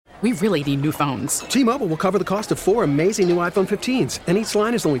We really need new phones. T-Mobile will cover the cost of 4 amazing new iPhone 15s, and each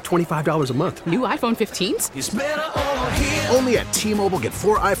line is only $25 a month. New iPhone 15s? It's better over here. Only at T-Mobile, get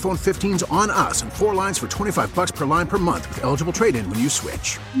 4 iPhone 15s on us and 4 lines for $25 per line per month with eligible trade-in when you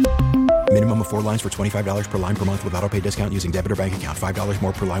switch. Minimum of 4 lines for $25 per line per month with autopay discount using debit or bank account. $5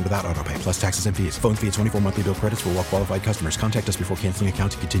 more per line without autopay, plus taxes and fees. Phone fee at 24 monthly bill credits for well-qualified customers. Contact us before canceling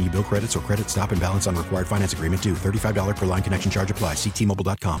account to continue bill credits or credit stop and balance on required finance agreement due. $35 per line connection charge applies. See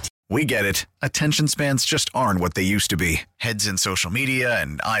T-Mobile.com. We get it. Attention spans just aren't what they used to be. Heads in social media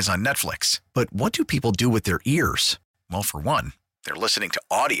and eyes on Netflix. But what do people do with their ears? Well, for one, they're listening to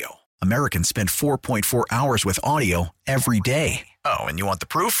audio. Americans spend 4.4 hours with audio every day. Oh, and you want the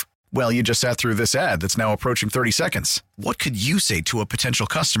proof? Well, you just sat through this ad that's now approaching 30 seconds. What could you say to a potential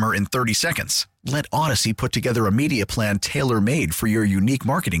customer in 30 seconds? Let Odyssey put together a media plan tailor-made for your unique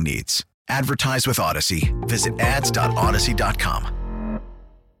marketing needs. Advertise with Odyssey. Visit ads.odyssey.com.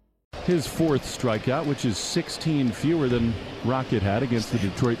 His 4th strikeout, which is 16 fewer than Rocket had against the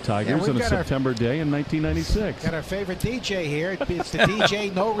Detroit Tigers on a September day in 1996. Got our favorite DJ here. It's the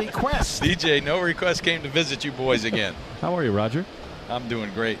DJ No Request. DJ No Request came to visit you boys again. How are you, Roger? I'm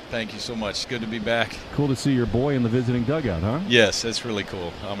doing great. Thank you so much. It's good to be back. Cool to see your boy in the visiting dugout, huh? Yes, that's really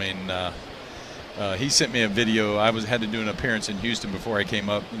cool. I mean, he sent me a video. I had to do an appearance in Houston before I came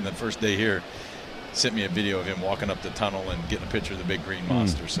up in the first day here. Sent me a video of him walking up the tunnel and getting a picture of the big green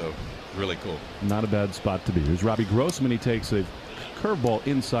monster. So really cool. Not a bad spot to be. Here's Robbie Grossman. He takes a curveball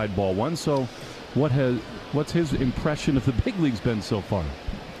inside ball one. So what's his impression of the big leagues been so far?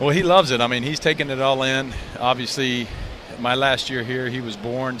 Well, he loves it. I mean, he's taking it all in. Obviously, my last year here, he was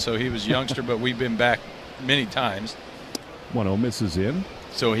born, so he was a youngster, but we've been back many times. 1-0 misses in.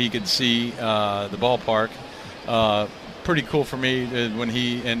 So he could see the ballpark. Pretty cool for me when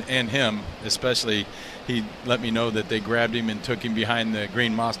he and him especially, he let me know that they grabbed him and took him behind the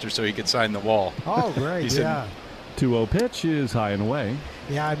green monster so he could sign the wall. Oh, great, yeah. 2-0 pitch is high and away.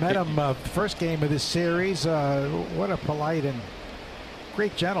 Yeah, I met him first game of this series. What a polite and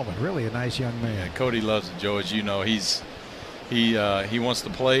great gentleman. Really a nice young man. Yeah, Cody loves it, Joe. As you know, he wants to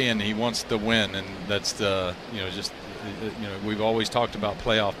play and he wants to win, and that's we've always talked about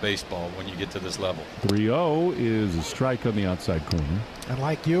playoff baseball when you get to this level. 3-0 is a strike on the outside corner. And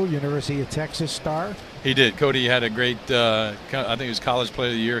like you, University of Texas star? He did. Cody had a great, I think it was College Player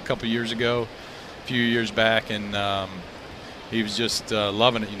of the Year a couple years ago, a few years back, and he was just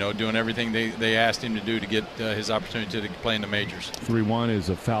loving it, doing everything they asked him to do to get his opportunity to play in the majors. 3-1 is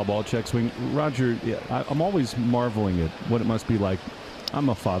a foul ball check swing. Roger, I'm always marveling at what it must be like. I'm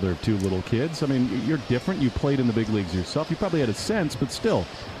a father of 2 little kids. I mean, you're different. You played in the big leagues yourself. You probably had a sense, but still,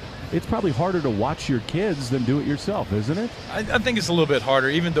 it's probably harder to watch your kids than do it yourself, isn't it? I think it's a little bit harder,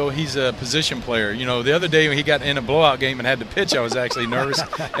 even though he's a position player. The other day when he got in a blowout game and had to pitch, I was actually nervous.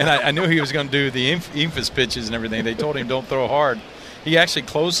 And I knew he was going to do the eephus pitches and everything. They told him don't throw hard. He actually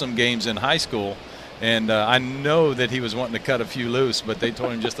closed some games in high school. And I know that he was wanting to cut a few loose, but they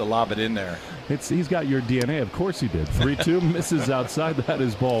told him just to lob it in there. He's got your DNA. Of course he did. 3-2 misses outside. That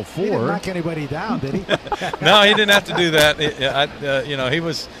is ball 4. He didn't knock anybody down, did he? No, he didn't have to do that. He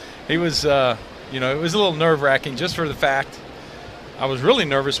was, it was a little nerve-wracking just for the fact I was really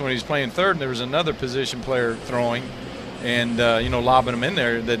nervous when he was playing third, and there was another position player throwing and, lobbing him in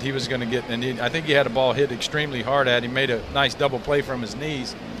there that he was going to get. And I think he had a ball hit extremely hard at him. He made a nice double play from his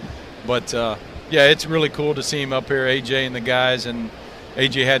knees. But, yeah, it's really cool to see him up here, AJ and the guys, and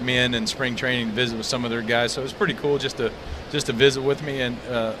AJ had me in spring training to visit with some of their guys, so it was pretty cool just to visit with me and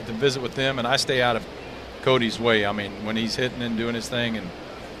to visit with them. And I stay out of Cody's way. I mean, when he's hitting and doing his thing, and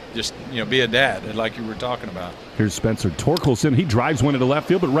just be a dad, like you were talking about. Here's Spencer Torkelson. He drives one into left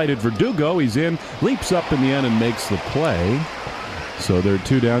field, but right at Verdugo. He's in, leaps up in the end, and makes the play. So they're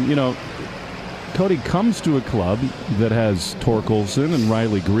 2 down. Cody comes to a club that has Torkelson and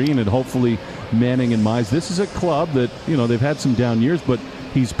Riley Green and hopefully Manning and Mize. This is a club that, they've had some down years, but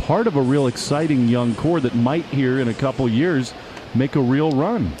he's part of a real exciting young core that might here in a couple years make a real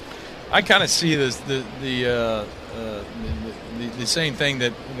run. I kind of see this the same thing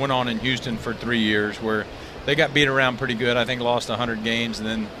that went on in Houston for 3 years, where they got beat around pretty good. I think lost 100 games, and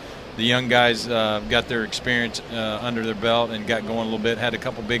then the young guys got their experience under their belt and got going a little bit, had a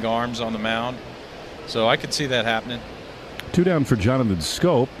couple big arms on the mound. So I could see that happening. 2 down for Jonathan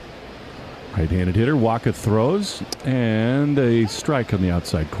Scope. Right-handed hitter. Waka throws, and a strike on the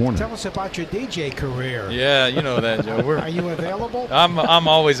outside corner. Tell us about your DJ career. Yeah, you know that, Joe. Are you available? I'm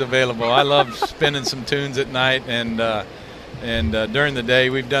always available. I love spinning some tunes at night, and during the day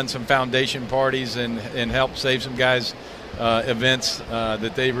we've done some foundation parties and helped save some guys' events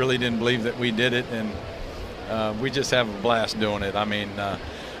that they really didn't believe that we did it, and we just have a blast doing it. I mean,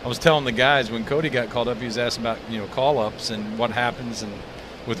 I was telling the guys when Cody got called up, he was asking about call-ups and what happens and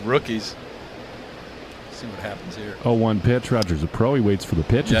with rookies. Let's see what happens here. 0-1 pitch. Rogers a pro. He waits for the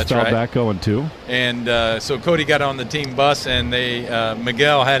pitch. That's it's fouled right. back 0-2. And so Cody got on the team bus, and they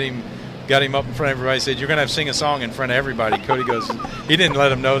Miguel got him up in front of everybody. Said, "You're going to have to sing a song in front of everybody." Cody goes, he didn't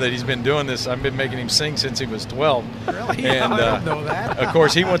let him know that he's been doing this. I've been making him sing since he was 12. Really? And I don't know that. of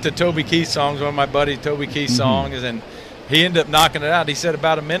course, he went to Toby Keith songs, one of my buddy Toby Keith songs, and he ended up knocking it out. He said,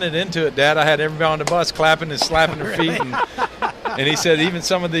 about a minute into it, Dad, I had everybody on the bus clapping and slapping their feet. And he said even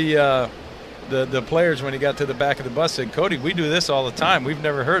some of the players, when he got to the back of the bus, said, "Cody, we do this all the time. We've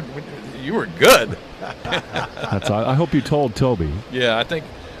never heard. You were good." I hope you told Toby. Yeah, I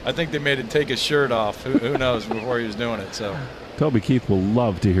think they made him take his shirt off. Who knows before he was doing it. So Toby Keith will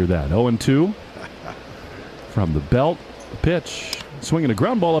love to hear that. 0-2 from the belt. Pitch. Swinging a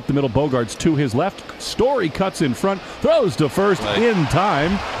ground ball up the middle. Bogarts to his left. Story cuts in front. Throws to first in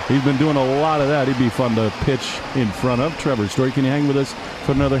time. He's been doing a lot of that. He'd be fun to pitch in front of. Trevor Story, can you hang with us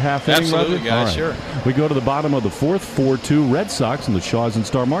for another half inning? Absolutely, Roger? guys. All right. Sure. We go to the bottom of the fourth. 4-2 Red Sox in the Shaws and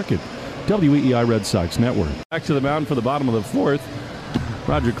Star Market. WEEI Red Sox Network. Back to the mound for the bottom of the fourth.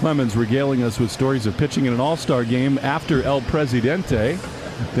 Roger Clemens regaling us with stories of pitching in an all-star game after El Presidente.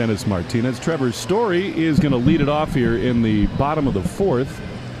 Dennis Martinez. Trevor Story is going to lead it off here in the bottom of the fourth.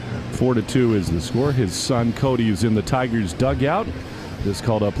 4-2 is the score. His son Cody is in the Tigers dugout. Just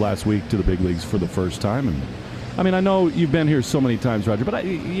called up last week to the big leagues for the first time. And I mean, I know you've been here so many times, Roger, but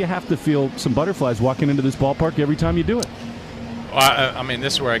you have to feel some butterflies walking into this ballpark every time you do it. I mean,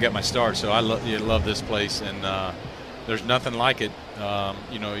 this is where I got my start, so I love this place, and there's nothing like it.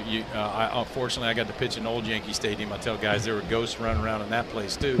 Unfortunately, I got to pitch in Old Yankee Stadium. I tell guys there were ghosts running around in that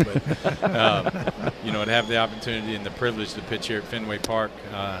place too, but to have the opportunity and the privilege to pitch here at Fenway Park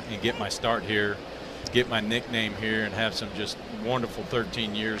and get my start here, get my nickname here, and have some just wonderful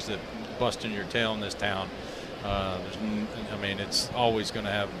 13 years that busting your tail in this town. It's always going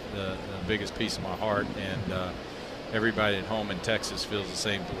to have the biggest piece of my heart, and everybody at home in Texas feels the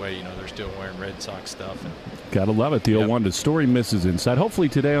same way. They're still wearing Red Sox stuff. And gotta love it. The 0-1 to Story misses inside. Hopefully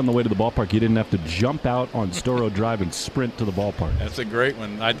today on the way to the ballpark you didn't have to jump out on Storo Drive and sprint to the ballpark. That's a great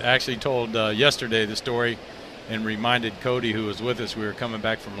one. I actually told yesterday the story and reminded Cody, who was with us. We were coming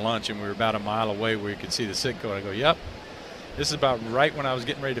back from lunch, and we were about a mile away where you could see the Citgo. I go, yep, this is about right when I was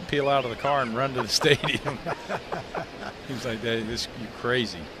getting ready to peel out of the car and run to the stadium. He was like, you're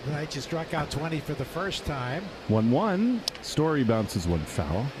crazy. Tonight you struck out 20 for the first time. 1-1. Story bounces one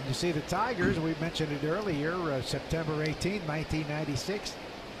foul. And you see the Tigers, we mentioned it earlier, September 18, 1996.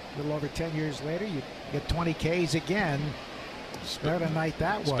 A little over 10 years later, you get 20 Ks again. What a night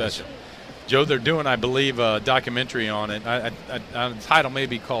that was. Special. Joe, they're doing, I believe, a documentary on it. The title may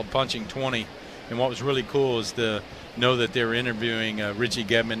be called Punching 20. And what was really cool is to know that they were interviewing Richie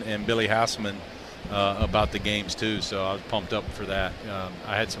Gedman and Billy Hausman about the games too, so I was pumped up for that.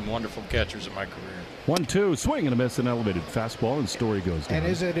 I had some wonderful catchers in my career. 1-2, swing and a miss, an elevated fastball, and Story goes down. And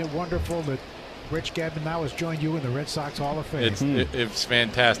isn't it wonderful that Rich Gedman now has joined you in the Red Sox Hall of Fame? It's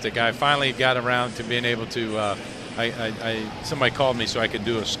fantastic. I finally got around to being able to. Somebody called me so I could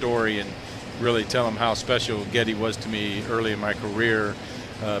do a story and really tell them how special Geddy was to me early in my career.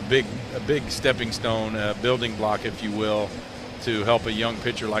 A big stepping stone, a building block, if you will, to help a young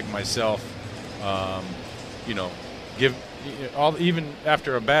pitcher like myself. Even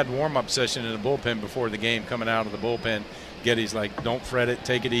after a bad warm-up session in the bullpen before the game, coming out of the bullpen, Geddy's like, "Don't fret it,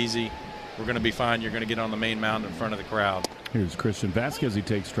 take it easy. We're going to be fine. You're going to get on the main mound in front of the crowd." Here's Christian Vasquez. He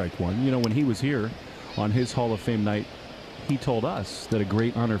takes strike one. When he was here on his Hall of Fame night, he told us that a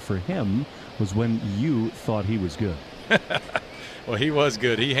great honor for him was when you thought he was good. Well, he was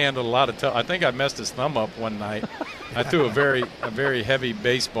good. He handled a lot of I think I messed his thumb up one night. I threw a very heavy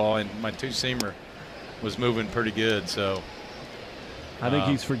baseball, and my two-seamer was moving pretty good. So I think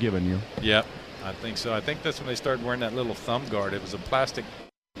he's forgiven you. Yep, I think so. I think that's when they started wearing that little thumb guard. It was a plastic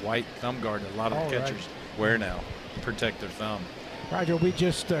white thumb guard that a lot of catchers wear now to protect their thumb. Roger, we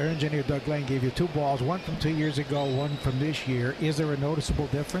just, our engineer Doug Lane gave you two balls, one from 2 years ago, one from this year. Is there a noticeable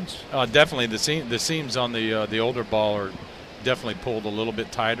difference? Definitely. The seams on the older ball are definitely pulled a little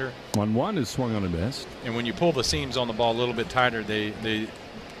bit tighter. 1-1 is swung on and missed. And when you pull the seams on the ball a little bit tighter, they're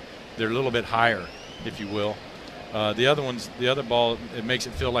a little bit higher, if you will. The other ball, it makes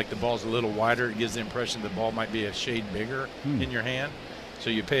it feel like the ball's a little wider. It gives the impression the ball might be a shade bigger in your hand. So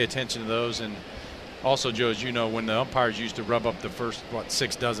you pay attention to those. And also, Joe, as you know, when the umpires used to rub up the first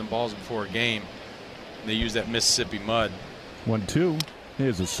 6 dozen balls before a game, they use that Mississippi mud. 1-2.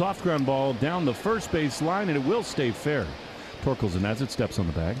 Here's a soft ground ball down the first base line, and it will stay fair. Torkelson as it steps on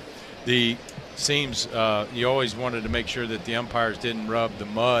the bag. the seams, you always wanted to make sure that the umpires didn't rub the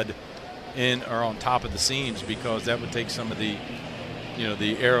mud in or on top of the seams, because that would take some of the,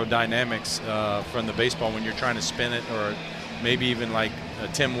 the aerodynamics from the baseball when you're trying to spin it, or maybe even like a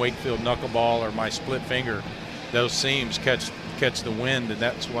Tim Wakefield knuckleball or my split finger. Those seams catch the wind, and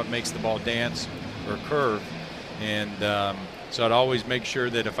that's what makes the ball dance or curve. And so I'd always make sure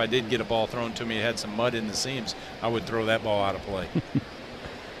that if I did get a ball thrown to me, it had some mud in the seams, I would throw that ball out of play.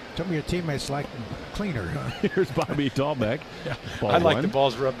 Some of your teammates like them cleaner. Here's Bobby Dahlbeck. I like the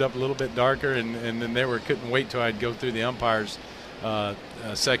balls rubbed up a little bit darker, and then they couldn't wait till I'd go through the umpires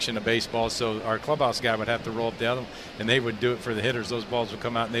section of baseball. So our clubhouse guy would have to roll up the other one, and they would do it for the hitters. Those balls would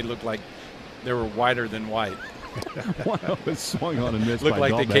come out, and they looked like they were whiter than white. One was swung on and missed. Looked by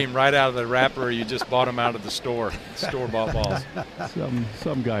like Dahlbeck. they came right out of the wrapper, or you just bought them out of the store-bought balls.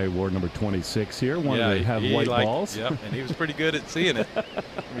 Some guy wore number 26 here wanted to have white balls. Yep, and he was pretty good at seeing it. Let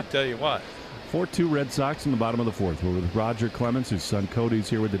me tell you what. 4-2 Red Sox in the bottom of the fourth. We're with Roger Clemens, whose son Cody's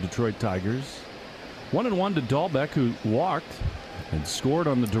here with the Detroit Tigers. 1-1 to Dahlbeck, who walked and scored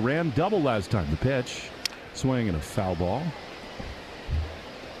on the Duran double last time. The pitch, swing and a foul ball.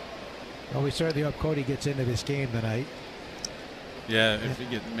 Well, we certainly hope Cody gets into this game tonight. Yeah, if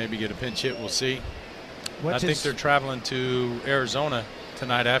he maybe get a pinch hit, we'll see. I think they're traveling to Arizona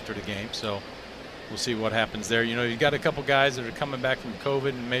tonight after the game, so we'll see what happens there. You've got a couple guys that are coming back from COVID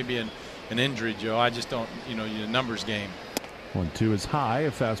and maybe an injury, Joe. I just don't, your numbers game. 1-2 is high,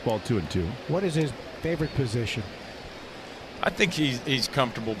 a fastball 2-2. What is his favorite position? I think he's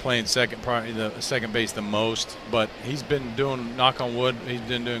comfortable playing second base the most, but he's been doing, knock on wood, he's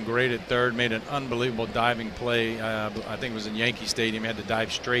been doing great at third. Made an unbelievable diving play. I think it was in Yankee Stadium. He had to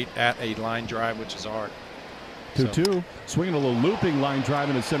dive straight at a line drive, which is hard. 2-2. Swinging a little looping line drive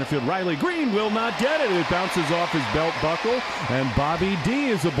into center field. Riley Green will not get it. It bounces off his belt buckle, and Bobby D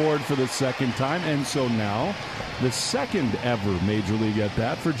is aboard for the second time. And so now the second ever Major League at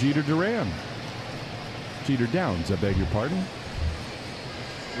bat for Jeter Duran. Jeter Downs, I beg your pardon.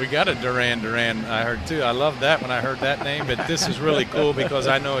 We got a Duran, I heard too. I love that when I heard that name, but this is really cool because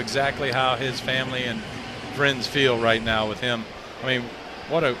I know exactly how his family and friends feel right now with him. I mean,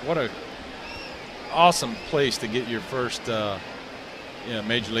 what a awesome place to get your first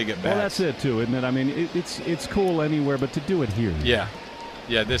Major League at bat. Well, that's it too, isn't it? I mean, it's cool anywhere, but to do it here.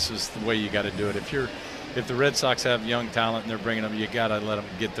 Yeah, this is the way you got to do it. If the Red Sox have young talent and they're bringing them, you got to let them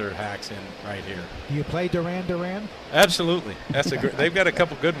get their hacks in right here. Do you play Duran? Absolutely. They've got a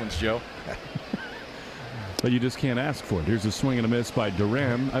couple good ones, Joe. But you just can't ask for it. Here's a swing and a miss by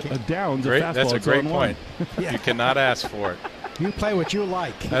Duran. Downs, great, a fastball. that's a great point. You cannot ask for it. You play what you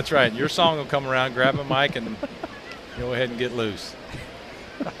like. That's right. Your song will come around, grab a mic, and go ahead and get loose.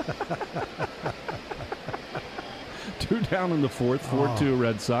 2 down in the fourth, 4-2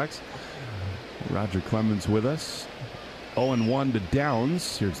 Red Sox. Roger Clemens with us. 0-1 to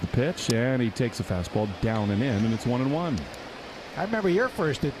Downs. Here's the pitch, and he takes a fastball down and in, and it's 1-1. I remember your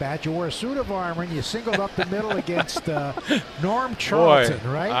first at bat. You wore a suit of armor and you singled up the middle against Norm Charlton, Boy,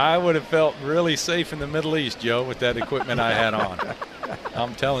 right? I would have felt really safe in the Middle East, Joe, with that equipment I had on.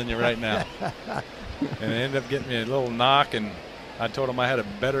 I'm telling you right now. And it ended up getting me a little knock, and I told him I had a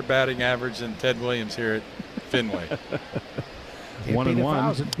better batting average than Ted Williams here at Fenway.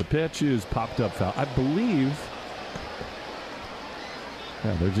 1-1. The pitch is popped up foul. I believe.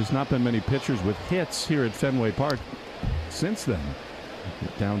 Yeah, there's just not been many pitchers with hits here at Fenway Park since then.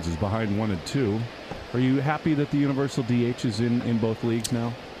 Downs is behind 1-2. Are you happy that the universal DH is in both leagues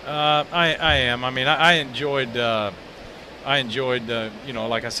now? I am. I mean, I enjoyed. Like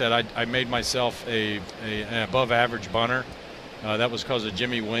I said, I made myself an above-average bunter. That was because of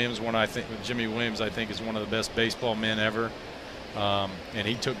Jimmy Williams. Jimmy Williams, I think, is one of the best baseball men ever. And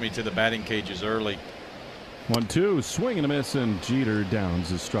he took me to the batting cages early. 1-2, swing and a miss, and Jeter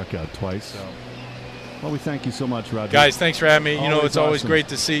Downs is struck out twice. Well, we thank you so much, Roger. Guys, thanks for having me. It's always awesome. great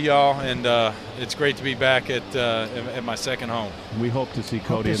to see y'all, and it's great to be back at my second home. We hope to see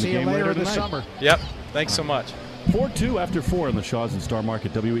Cody in the game later this tonight. summer. Yep. Thanks so much. 4-2 after 4 on the Shaws and Star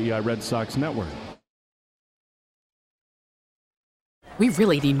Market WEI Red Sox Network. We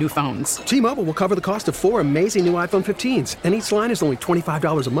really need new phones. T-Mobile will cover the cost of 4 amazing new iPhone 15s, and each line is only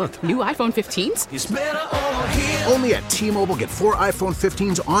 $25 a month. New iPhone 15s? It's better over here. Only at T-Mobile, get 4 iPhone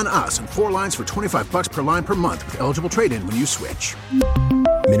 15s on us and 4 lines for $25 per line per month with eligible trade-in when you switch.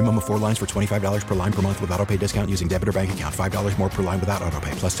 Minimum of 4 lines for $25 per line per month with auto-pay discount using debit or bank account. $5 more per line without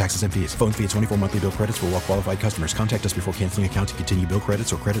auto-pay, plus taxes and fees. Phone fee at 24 monthly bill credits for well-qualified customers. Contact us before canceling account to continue bill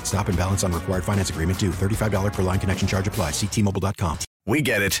credits or credit stop and balance on required finance agreement due. $35 per line connection charge applies. See T-Mobile.com. We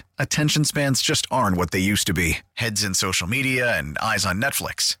get it. Attention spans just aren't what they used to be. Heads in social media and eyes on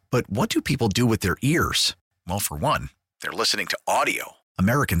Netflix. But what do people do with their ears? Well, for one, they're listening to audio.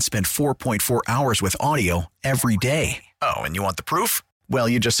 Americans spend 4.4 hours with audio every day. Oh, and you want the proof? Well,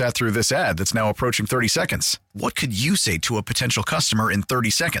 you just sat through this ad that's now approaching 30 seconds. What could you say to a potential customer in 30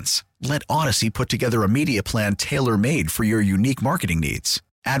 seconds? Let Odyssey put together a media plan tailor-made for your unique marketing needs.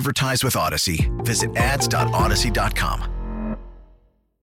 Advertise with Odyssey. Visit ads.odyssey.com.